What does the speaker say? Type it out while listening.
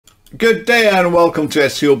Good day and welcome to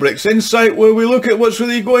SCO BRICS Insight, where we look at what's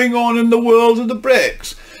really going on in the world of the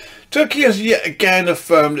BRICS. Turkey has yet again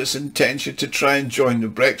affirmed its intention to try and join the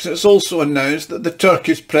BRICS. It's also announced that the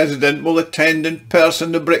Turkish President will attend in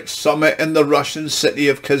person the BRICS Summit in the Russian city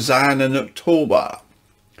of Kazan in October.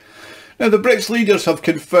 Now, the BRICS leaders have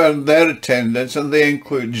confirmed their attendance, and they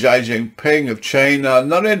include Xi Jinping of China,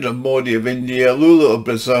 Narendra Modi of India, Lula of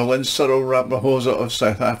Brazil and Cyril Ramaphosa of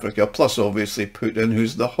South Africa, plus obviously Putin,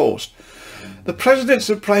 who's the host. The presidents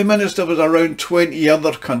and prime ministers of around 20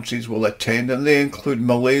 other countries will attend, and they include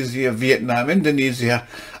Malaysia, Vietnam, Indonesia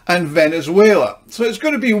and Venezuela. So it's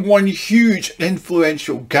going to be one huge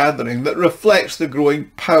influential gathering that reflects the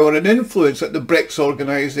growing power and influence that the BRICS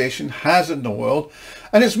organisation has in the world,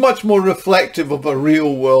 and it's much more reflective of a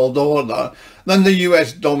real world order than the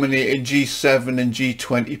US dominated G7 and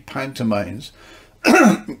G20 pantomimes.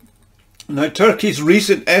 Now, Turkey's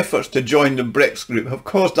recent efforts to join the BRICS group have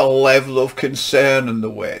caused a level of concern in the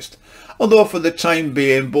West, although for the time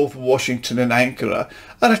being both Washington and Ankara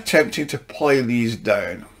are attempting to play these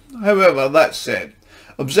down. However, that said,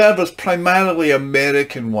 observers, primarily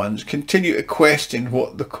American ones, continue to question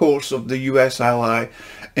what the course of the US ally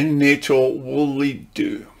in NATO will lead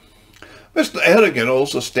to. Mr. Erdogan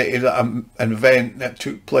also stated at an event that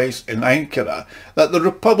took place in Ankara that the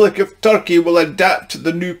Republic of Turkey will adapt to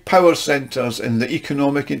the new power centres in the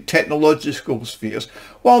economic and technological spheres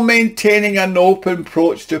while maintaining an open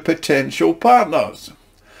approach to potential partners.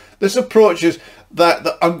 This approach is that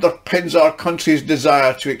underpins our country's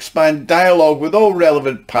desire to expand dialogue with all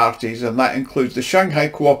relevant parties, and that includes the Shanghai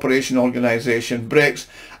Cooperation Organisation, BRICS,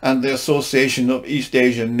 and the Association of East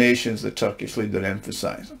Asian Nations, the Turkish leader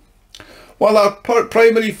emphasised. While our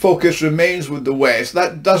primary focus remains with the West,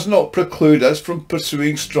 that does not preclude us from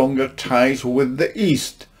pursuing stronger ties with the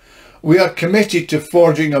East. We are committed to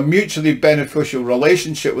forging a mutually beneficial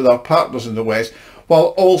relationship with our partners in the West,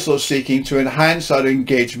 while also seeking to enhance our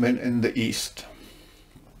engagement in the East.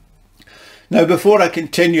 Now, before I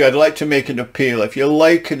continue, I'd like to make an appeal. If you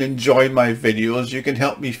like and enjoy my videos, you can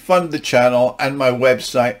help me fund the channel and my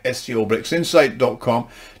website, scobricsinsight.com,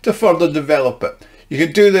 to further develop it. You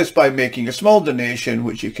can do this by making a small donation,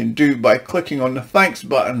 which you can do by clicking on the thanks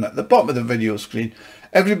button at the bottom of the video screen.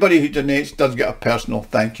 Everybody who donates does get a personal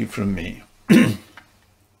thank you from me.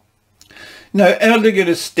 Now, Erdogan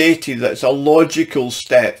has stated that it's a logical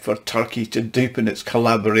step for Turkey to deepen its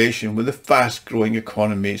collaboration with the fast-growing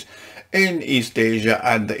economies in East Asia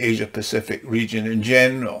and the Asia-Pacific region in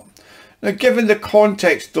general. Now, given the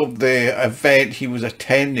context of the event he was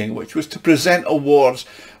attending, which was to present awards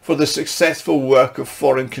for the successful work of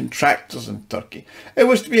foreign contractors in Turkey, it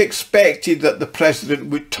was to be expected that the president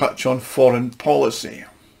would touch on foreign policy.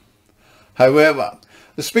 However,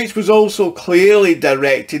 the speech was also clearly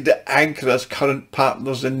directed at Ankara's current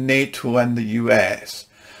partners in NATO and the US.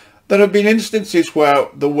 There have been instances where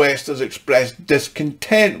the West has expressed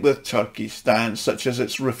discontent with Turkey's stance, such as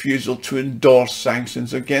its refusal to endorse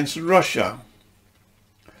sanctions against Russia.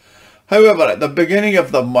 However, at the beginning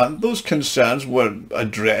of the month, those concerns were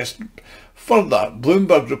addressed. Further,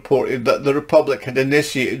 Bloomberg reported that the Republic had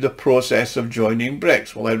initiated the process of joining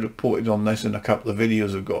BRICS. Well, I reported on this in a couple of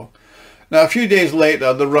videos ago. Now, a few days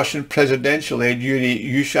later, the Russian presidential aide Yuri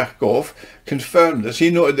Ushakov confirmed this. He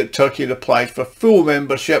noted that Turkey had applied for full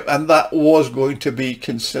membership and that was going to be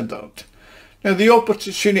considered. Now, the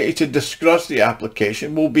opportunity to discuss the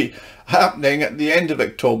application will be happening at the end of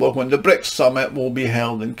October, when the BRICS Summit will be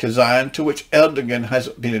held in Kazan, to which Erdogan has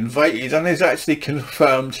been invited and has actually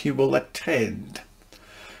confirmed he will attend.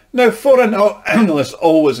 Now, foreign analysts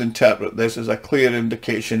always interpret this as a clear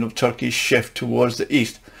indication of Turkey's shift towards the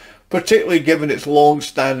East, particularly given its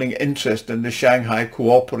long-standing interest in the Shanghai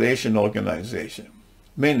Cooperation Organisation,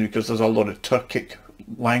 mainly because there's a lot of Turkic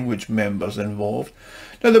language members involved.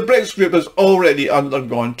 Now, the BRICS group has already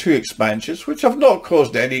undergone 2 expansions, which have not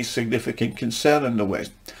caused any significant concern in the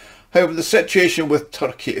West. However, the situation with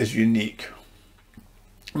Turkey is unique.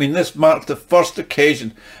 I mean, this marks the first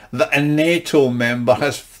occasion that a NATO member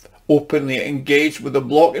has openly engaged with a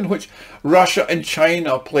bloc in which Russia and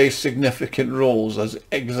China play significant roles, as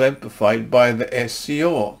exemplified by the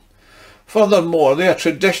SCO. Furthermore, they are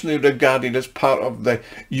traditionally regarded as part of the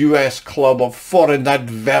US club of foreign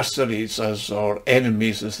adversaries, or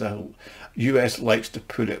enemies, as the US likes to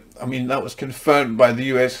put it. I mean, that was confirmed by the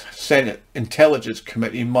US Senate Intelligence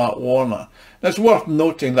Committee, Mark Warner. Now, it's worth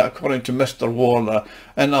noting that according to Mr. Warner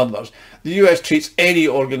and others, the US treats any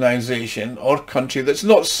organisation or country that's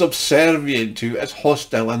not subservient to as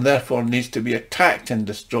hostile and therefore needs to be attacked and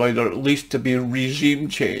destroyed, or at least to be regime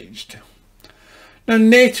changed. Now,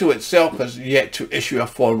 NATO itself has yet to issue a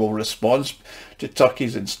formal response to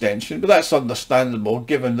Turkey's extension, but that's understandable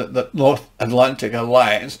given that the North Atlantic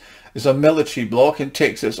Alliance is a military bloc and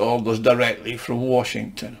takes its orders directly from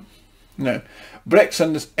Washington. Now, BRICS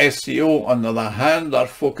and the SCO, on the other hand, are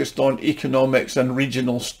focused on economics and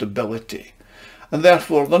regional stability, and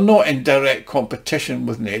therefore they're not in direct competition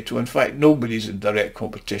with NATO. In fact, nobody's in direct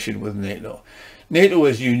competition with NATO. NATO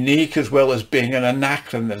is unique as well as being an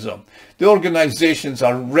anachronism. The organisations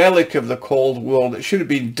are a relic of the Cold War that should have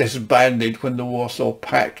been disbanded when the Warsaw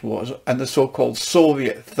Pact was and the so-called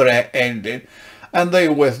Soviet threat ended, and they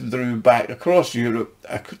withdrew back across Europe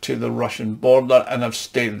to the Russian border and have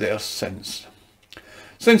stayed there since.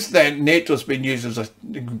 Since then, NATO's been used as a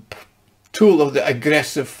tool of the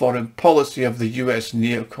aggressive foreign policy of the US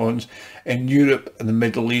neocons in Europe and the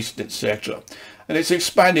Middle East, etc. And it's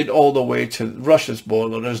expanded all the way to Russia's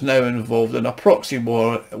border and is now involved in a proxy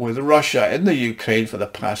war with Russia in the Ukraine for the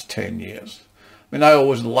past 10 years. I mean, I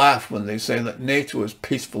always laugh when they say that NATO is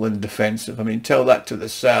peaceful and defensive. I mean, tell that to the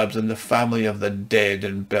Serbs and the family of the dead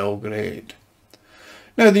in Belgrade.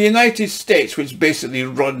 Now, the United States, which basically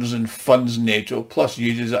runs and funds NATO, plus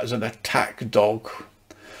uses it as an attack dog,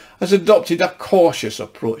 has adopted a cautious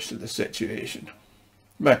approach to the situation.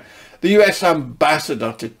 Now, the US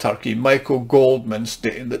ambassador to Turkey, Michael Goldman,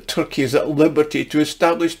 stated that Turkey is at liberty to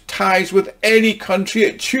establish ties with any country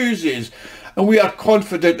it chooses, and we are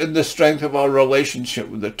confident in the strength of our relationship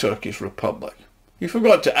with the Turkish Republic. He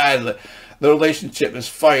forgot to add that the relationship is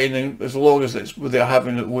fine and as long as they're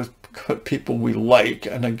having it with people we like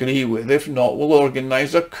and agree with. If not, we'll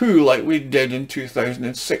organise a coup like we did in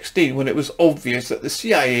 2016 when it was obvious that the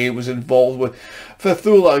CIA was involved with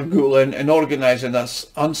Fethullah Gulen in organising an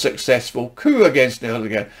unsuccessful coup against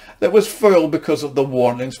Erdogan that was foiled because of the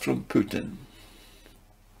warnings from Putin.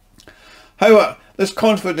 However, this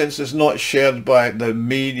confidence is not shared by the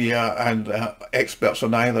media and experts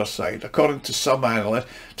on either side. According to some analysts,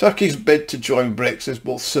 Turkey's bid to join BRICS is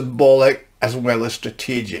both symbolic as well as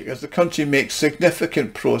strategic, as the country makes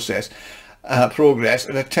significant progress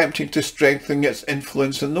in attempting to strengthen its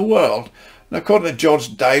influence in the world. And according to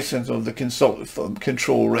George Dyson of the consultant firm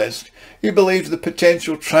Control Risk, he believes the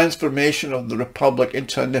potential transformation of the Republic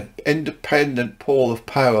into an independent pole of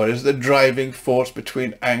power is the driving force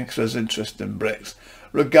between Ankara's interest in BRICS,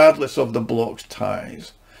 regardless of the bloc's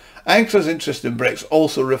ties. Ankara's interest in BRICS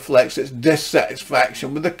also reflects its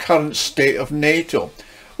dissatisfaction with the current state of NATO,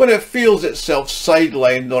 when it feels itself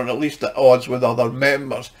sidelined or at least at odds with other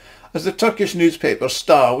members. As the Turkish newspaper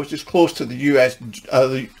Star, which is close to the US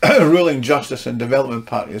the ruling Justice and Development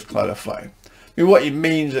Party, has clarified. I mean, what he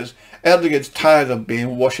means is Erdogan's tired of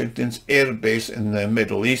being Washington's airbase in the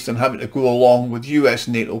Middle East and having to go along with US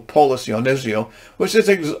NATO policy on Israel, which is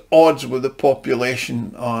at odds with the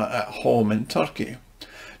population at home in Turkey.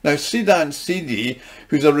 Now, Sidan Sidi,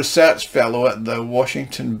 who's a research fellow at the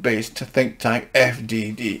Washington-based think tank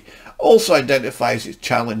FDD, also identifies its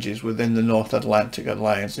challenges within the North Atlantic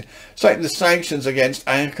Alliance, citing the sanctions against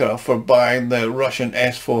Ankara for buying the Russian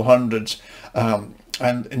S-400s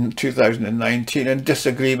and in 2019 and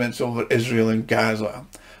disagreements over Israel and Gaza.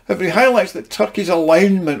 However, he highlights that Turkey's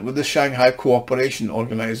alignment with the Shanghai Cooperation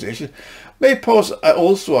Organization may pose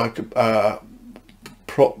also a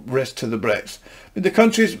risk to the BRICS. The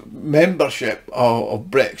country's membership of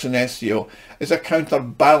BRICS and SCO is a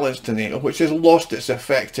counterbalance to NATO, which has lost its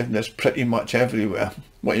effectiveness pretty much everywhere.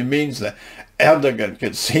 What he means that Erdogan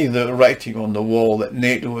could see the writing on the wall that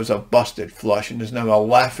NATO is a busted flush and is now a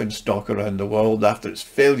laughingstock around the world after its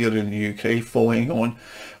failure in the Ukraine, following on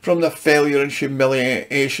from the failure and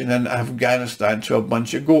humiliation in Afghanistan to a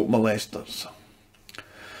bunch of goat molesters.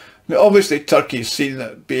 Now, obviously, Turkey has seen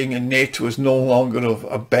that being in NATO is no longer of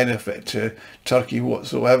a benefit to Turkey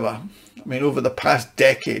whatsoever. I mean, over the past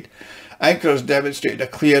decade, Ankara has demonstrated a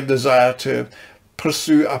clear desire to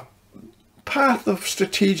pursue a path of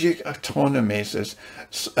strategic autonomy, says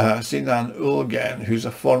Sinan Ulgen, who's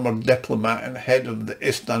a former diplomat and head of the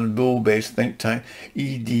Istanbul-based think tank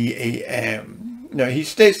EDAM. Now, he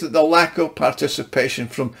states that the lack of participation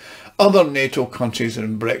from other NATO countries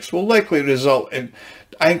in BRICS will likely result in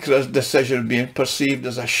Ankara's decision being perceived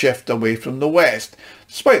as a shift away from the West,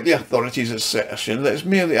 despite the authorities' assertion that it's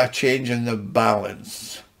merely a change in the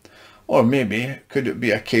balance. Or maybe, could it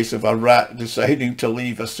be a case of a rat deciding to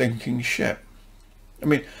leave a sinking ship? I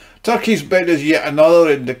mean, Turkey's bid is yet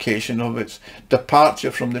another indication of its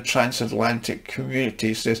departure from the transatlantic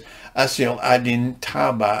community, says Asil Adin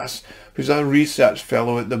Tabas, who's a research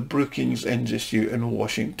fellow at the Brookings Institute in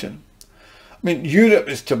Washington. I mean, Europe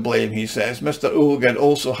is to blame, he says. Mr. Ulgen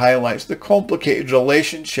also highlights the complicated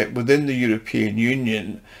relationship within the European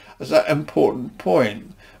Union as an important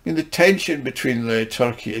point. mean, the tension between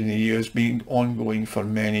Turkey and the EU has been ongoing for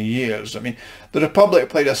many years. I mean, the Republic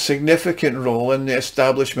played a significant role in the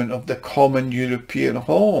establishment of the common European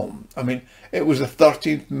home. I mean, it was the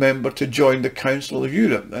 13th member to join the Council of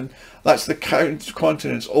Europe, and that's the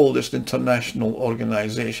continent's oldest international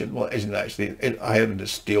organisation. Well, it isn't actually. Iron and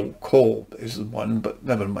steel, coal is the one, but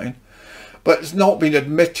never mind. But it's not been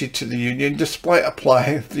admitted to the Union despite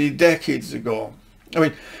applying 3 decades ago. I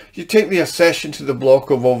mean, you take the accession to the bloc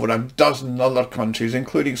of over a dozen other countries,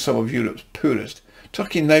 including some of Europe's poorest.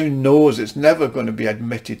 Turkey now knows it's never going to be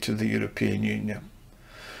admitted to the European Union.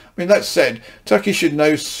 I mean, that said, Turkey should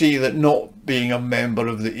now see that not being a member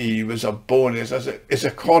of the EU is a bonus, as its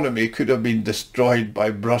economy could have been destroyed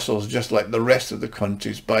by Brussels, just like the rest of the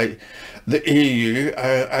countries, by the EU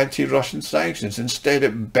anti-Russian sanctions. Instead,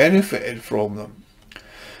 it benefited from them.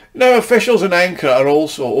 Now, officials in Ankara are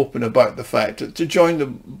also open about the fact that to join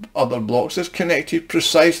the other blocs is connected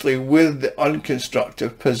precisely with the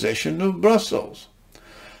unconstructive position of Brussels. I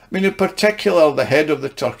mean, in particular, the head of the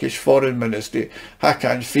Turkish Foreign Ministry,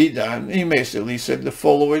 Hakan Fidan, he basically said the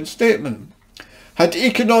following statement: "Had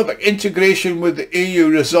economic integration with the EU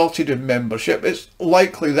resulted in membership, it's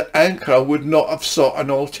likely that Ankara would not have sought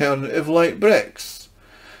an alternative like BRICS."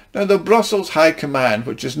 Now, the Brussels High Command,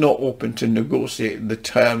 which is not open to negotiating the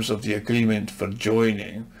terms of the agreement for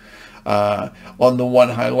joining, on the one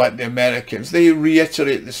hand, like the Americans, they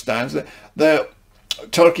reiterate the stance that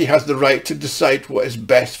Turkey has the right to decide what is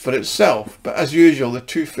best for itself. But as usual, the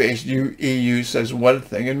two-faced EU says one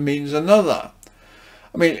thing and means another.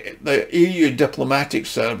 I mean, the EU Diplomatic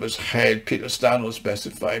Service head, Peter Stano,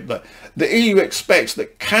 specified that the EU expects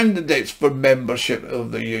that candidates for membership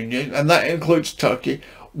of the Union, and that includes Turkey,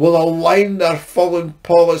 will align their foreign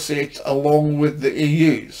policies along with the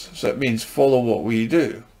EU's. So it means follow what we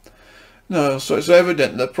do. No, so it's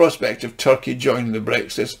evident the prospect of Turkey joining the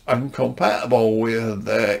BRICS is incompatible with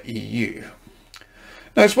the EU.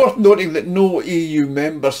 Now, it's worth noting that no EU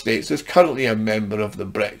member states is currently a member of the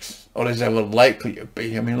BRICS, or is ever likely to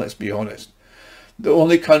be. I mean, let's be honest. The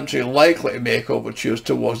only country likely to make overtures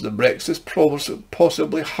towards the BRICS is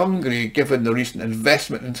possibly Hungary, given the recent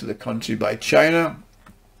investment into the country by China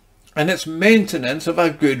and its maintenance of a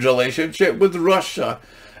good relationship with Russia,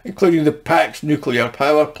 including the Pax nuclear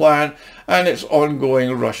power plant and its ongoing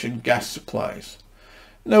Russian gas supplies.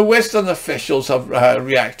 Now, Western officials have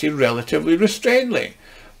reacted relatively restrainedly,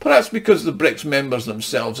 perhaps because the BRICS members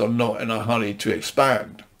themselves are not in a hurry to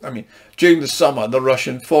expand. I mean, during the summer, the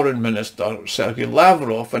Russian Foreign Minister, Sergei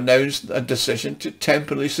Lavrov, announced a decision to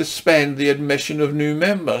temporarily suspend the admission of new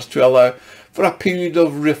members to allow for a period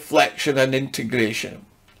of reflection and integration.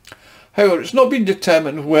 However, it's not been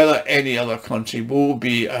determined whether any other country will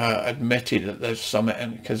be admitted at this summit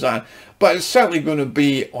in Kazan, but it's certainly going to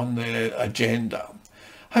be on the agenda.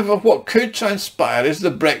 However, what could transpire is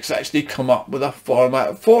the BRICS actually come up with a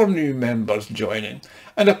format for new members joining,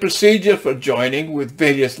 and a procedure for joining with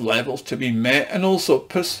various levels to be met, and also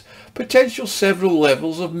potential several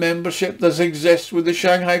levels of membership that exists with the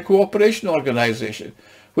Shanghai Cooperation Organization,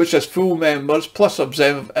 which has full members plus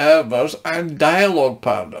observers and dialogue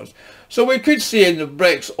partners. So we could see in the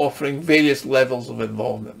BRICS offering various levels of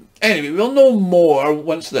involvement. Anyway, we'll know more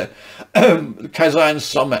once the Kazan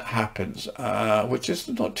summit happens, which is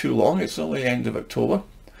not too long. It's only the end of October.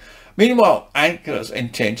 Meanwhile, Ankara's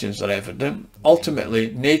intentions are evident.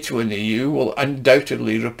 Ultimately, NATO and the EU will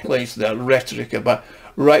undoubtedly replace their rhetoric about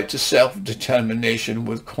right to self-determination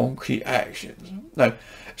with concrete actions. Now,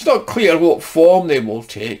 it's not clear what form they will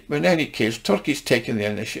take, but in any case, Turkey's taken the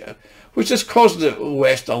initiative, which has caused the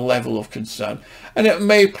West a level of concern, and it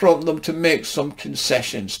may prompt them to make some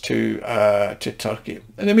concessions to Turkey.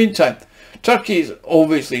 In the meantime, Turkey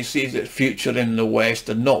obviously sees its future in the West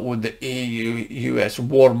and not with the EU-US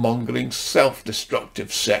warmongering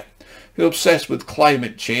self-destructive set, who are obsessed with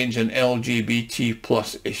climate change and LGBT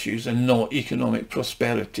plus issues and not economic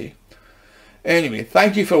prosperity. Anyway,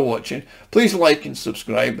 thank you for watching. Please like and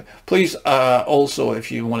subscribe. Please also,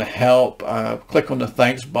 if you want to help, click on the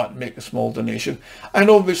thanks button, make a small donation, and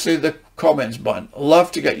obviously the comments button.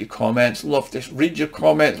 Love to get your comments, love to read your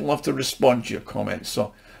comments, love to respond to your comments.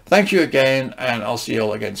 So thank you again, and I'll see you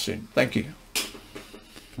all again soon. Thank you.